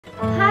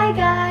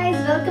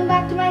welcome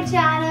back to my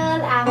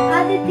channel. I'm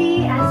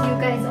Aditi, as you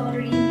guys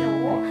already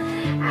know,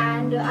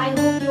 and I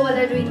hope you all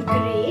are doing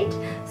great.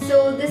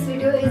 So this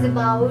video is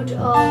about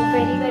a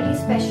very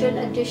special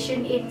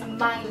addition in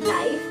my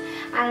life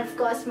and of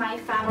course my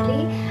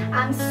family.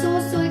 I'm so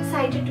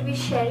excited to be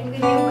sharing with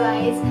you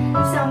guys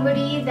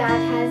somebody that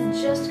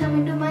has just come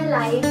into my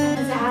life and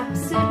has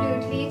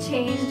absolutely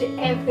changed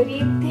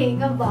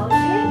everything about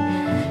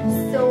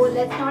it. So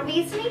let's not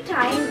waste any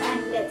time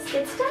and let's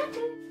get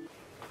started.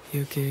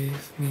 You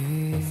gave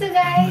me. So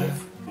guys,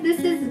 this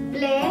is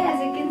Blair. As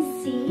you can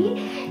see,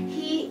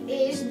 he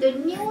is the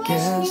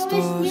newest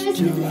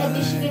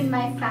addition in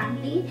my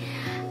family.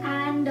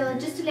 And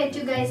just to let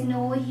you guys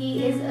know,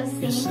 he is a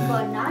Saint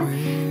Bernard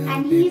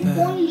and he's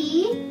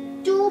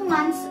only 2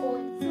 months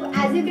old. So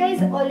as you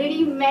guys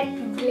already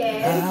met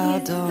Blair,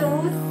 he's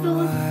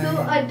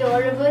so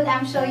adorable.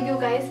 I'm sure you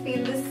guys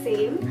feel the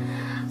same.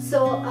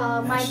 So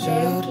my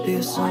Blair came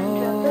on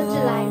 12th of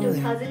July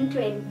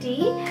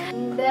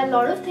 2020. There are a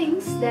lot of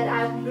things that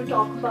I want to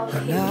talk about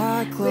him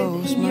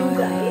with you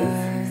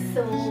guys.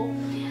 So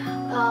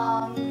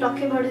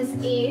talking about his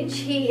age,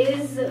 he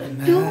is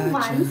 2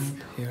 months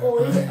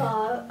old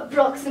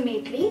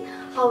approximately.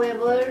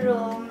 However,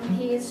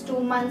 he is 2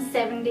 months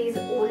 7 days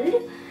old.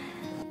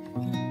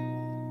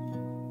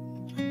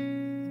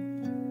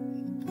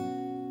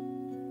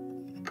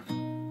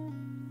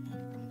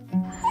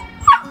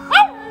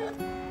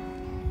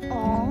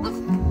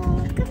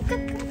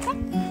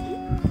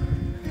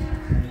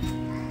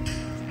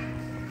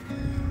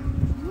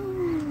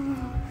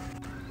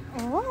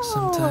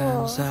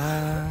 Sometimes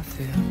I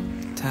feel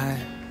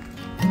tired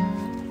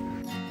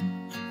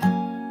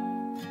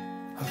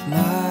of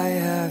my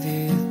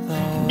heavy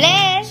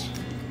thoughts.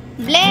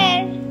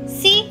 Blair,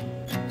 see?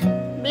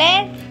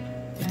 Blair?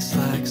 It's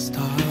like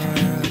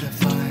start a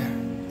fire.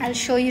 I'll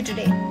show you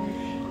today.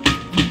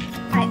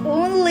 I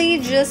only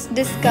just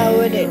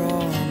discovered it.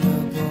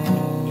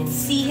 Let's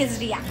see his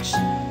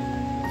reaction.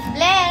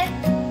 Blair?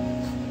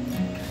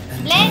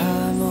 Blair,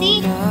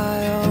 see?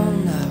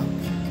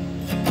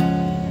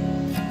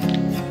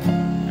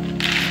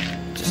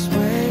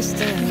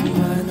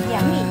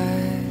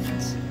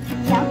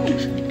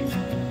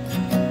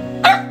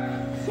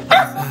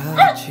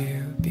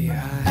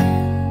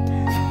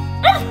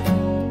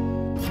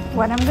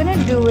 What I'm gonna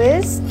do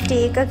is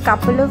take a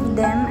couple of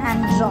them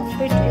and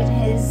drop it in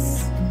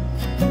his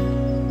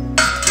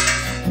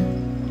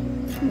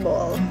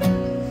bowl.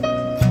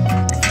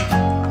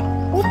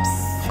 Oops,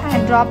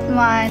 I dropped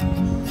mine.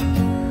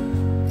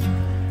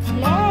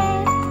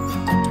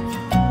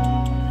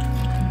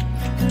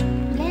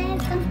 Blair,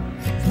 come.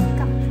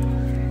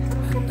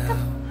 And now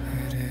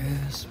it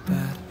is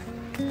better.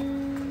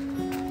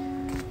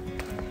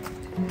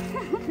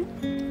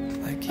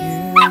 Like you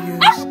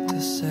used to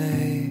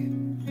say.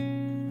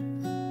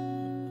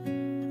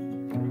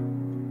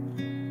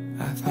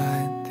 I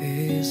find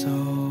these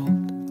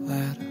old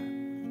letters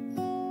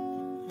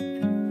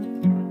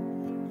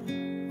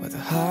with a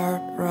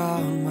heart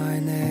round my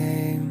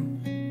name.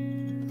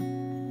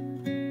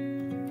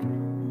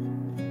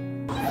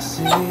 I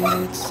see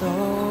it so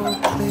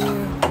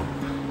clear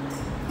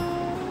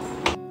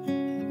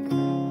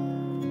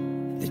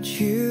that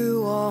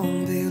you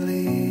won't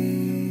believe.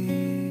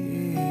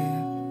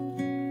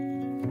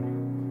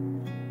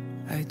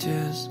 I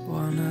just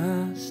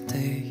wanna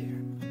stay here.